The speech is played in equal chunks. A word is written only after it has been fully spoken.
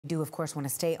do, of course, want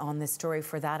to stay on this story.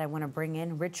 For that, I want to bring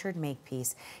in Richard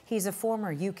Makepeace. He's a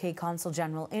former UK Consul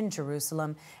General in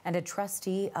Jerusalem and a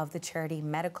trustee of the charity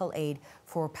Medical Aid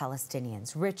for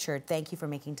Palestinians. Richard, thank you for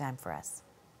making time for us.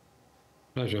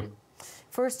 Pleasure.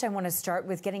 First, I want to start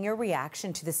with getting your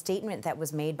reaction to the statement that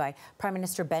was made by Prime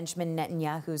Minister Benjamin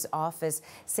Netanyahu's office,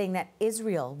 saying that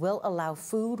Israel will allow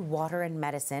food, water and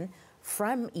medicine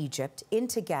from Egypt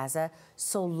into Gaza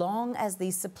so long as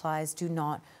these supplies do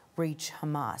not reach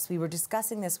Hamas. We were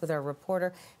discussing this with our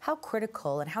reporter. How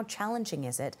critical and how challenging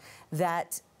is it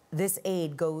that this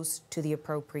aid goes to the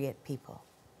appropriate people?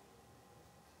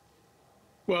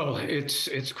 Well,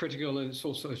 it's critical, and it's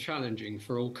also challenging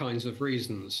for all kinds of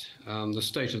reasons. The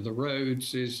state of the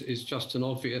roads is just an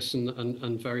obvious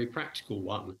and very practical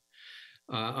one.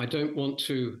 I don't want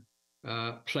to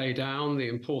play down the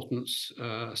importance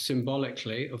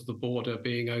symbolically of the border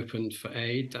being opened for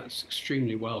aid. That's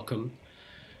extremely welcome.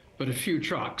 But a few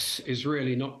trucks is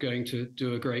really not going to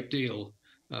do a great deal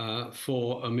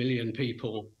for 1 million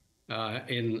people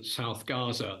in South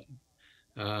Gaza,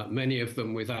 many of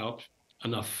them without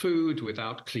enough food,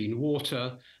 without clean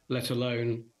water, let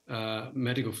alone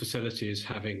medical facilities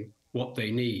having what they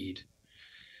need.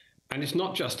 And it's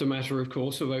not just a matter, of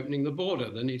course, of opening the border.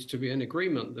 There needs to be an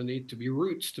agreement. There need to be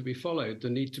routes to be followed.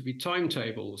 There need to be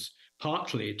timetables,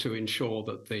 partly to ensure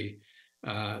that the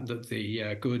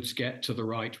goods get to the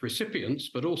right recipients,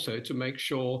 but also to make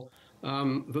sure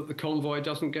that the convoy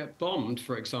doesn't get bombed,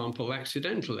 for example,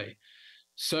 accidentally.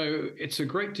 So it's a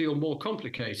great deal more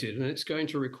complicated, and it's going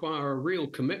to require a real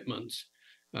commitment,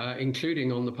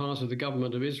 including on the part of the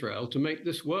government of Israel, to make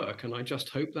this work. And I just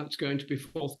hope that's going to be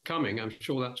forthcoming. I'm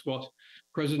sure that's what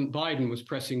President Biden was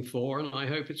pressing for, and I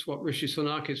hope it's what Rishi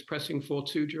Sunak is pressing for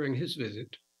too during his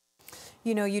visit.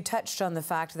 You know, you touched on the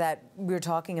fact that we're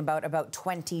talking about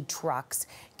 20 trucks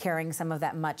carrying some of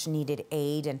that much needed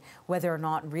aid, and whether or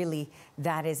not really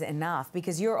that is enough,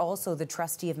 because you're also the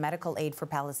trustee of Medical Aid for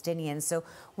Palestinians. So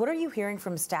what are you hearing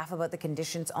from staff about the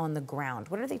conditions on the ground?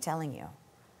 What are they telling you?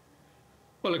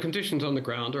 Well, the conditions on the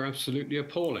ground are absolutely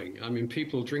appalling. I mean,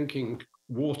 people drinking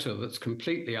water that's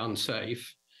completely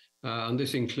unsafe, and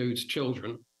this includes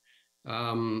children.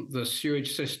 The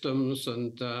sewage systems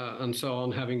and so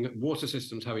on, water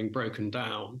systems having broken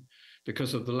down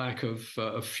because of the lack of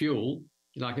fuel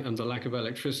and the lack of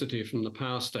electricity from the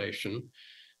power station.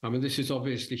 I mean, this is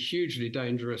obviously hugely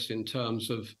dangerous in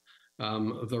terms of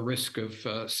the risk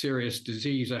of serious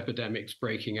disease epidemics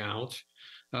breaking out,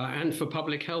 and for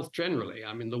public health generally.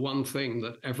 I mean, the one thing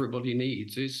that everybody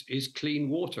needs is clean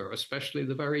water, especially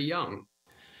the very young.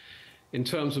 In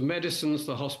terms of medicines,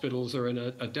 the hospitals are in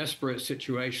a desperate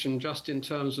situation just in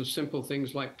terms of simple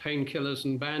things like painkillers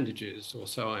and bandages, or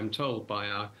so I'm told by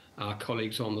our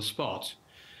colleagues on the spot.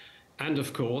 And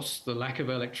of course, the lack of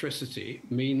electricity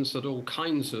means that all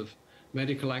kinds of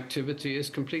medical activity is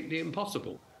completely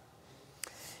impossible.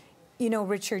 You know,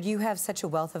 Richard, you have such a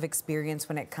wealth of experience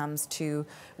when it comes to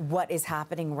what is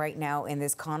happening right now in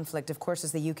this conflict, of course,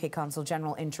 as the UK Consul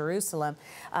General in Jerusalem,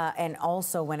 and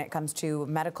also when it comes to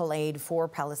medical aid for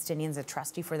Palestinians, a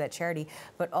trustee for that charity.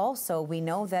 But also, we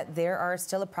know that there are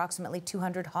still approximately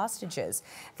 200 hostages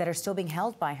that are still being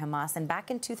held by Hamas. And back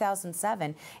in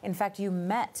 2007, in fact, you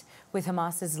met with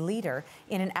Hamas's leader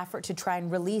in an effort to try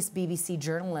and release BBC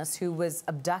journalist who was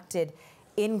abducted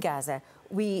in Gaza.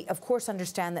 We, of course,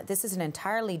 understand that this is an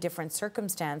entirely different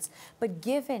circumstance, but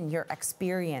given your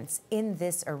experience in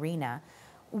this arena,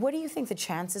 what do you think the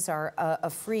chances are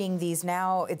of freeing these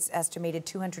now, it's estimated,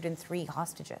 203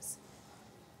 hostages?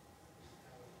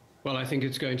 Well, I think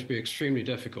it's going to be extremely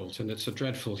difficult, and it's a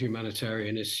dreadful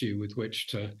humanitarian issue with which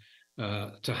to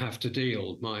have to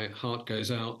deal. My heart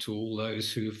goes out to all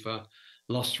those who've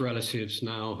lost relatives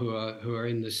now who are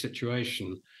in this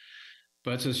situation.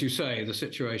 But as you say, the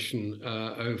situation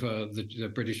over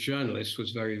the British journalist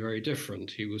was very, very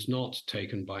different. He was not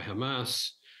taken by Hamas,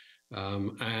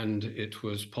 and it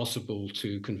was possible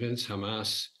to convince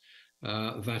Hamas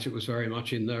that it was very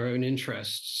much in their own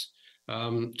interests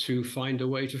to find a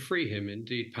way to free him.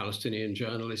 Indeed, Palestinian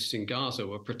journalists in Gaza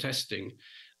were protesting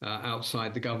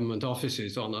outside the government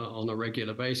offices on a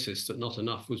regular basis that not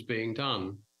enough was being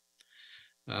done.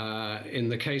 In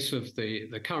the case of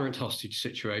the current hostage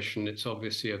situation, it's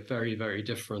obviously a very, very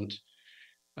different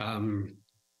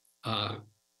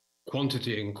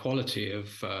quantity and quality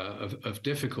of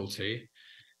difficulty.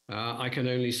 I can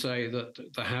only say that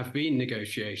there have been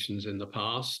negotiations in the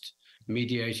past,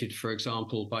 mediated, for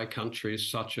example, by countries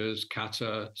such as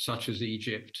Qatar, such as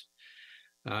Egypt.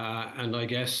 And I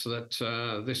guess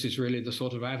that this is really the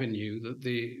sort of avenue that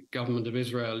the government of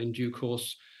Israel in due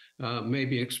course may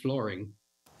be exploring.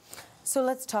 So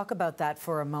let's talk about that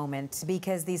for a moment,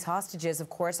 because these hostages, of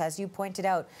course, as you pointed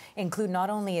out, include not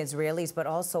only Israelis, but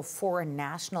also foreign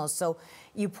nationals. So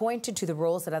you pointed to the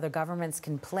roles that other governments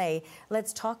can play.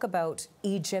 Let's talk about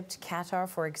Egypt, Qatar,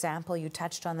 for example. You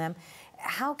touched on them.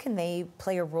 How can they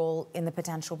play a role in the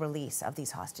potential release of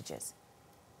these hostages?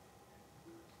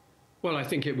 Well, I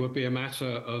think it would be a matter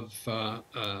of,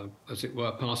 as it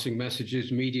were, passing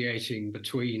messages, mediating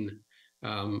between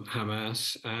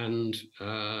Hamas and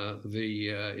the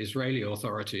Israeli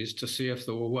authorities to see if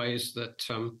there were ways that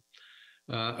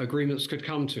agreements could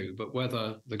come to. But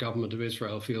whether the government of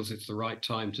Israel feels it's the right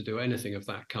time to do anything of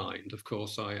that kind, of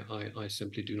course, I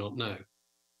simply do not know.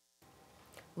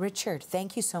 Richard,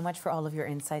 thank you so much for all of your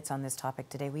insights on this topic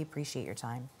today. We appreciate your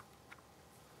time.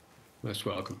 Most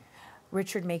welcome.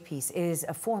 Richard Makepeace is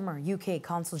a former UK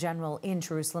Consul General in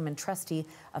Jerusalem and trustee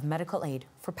of medical aid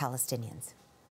for Palestinians.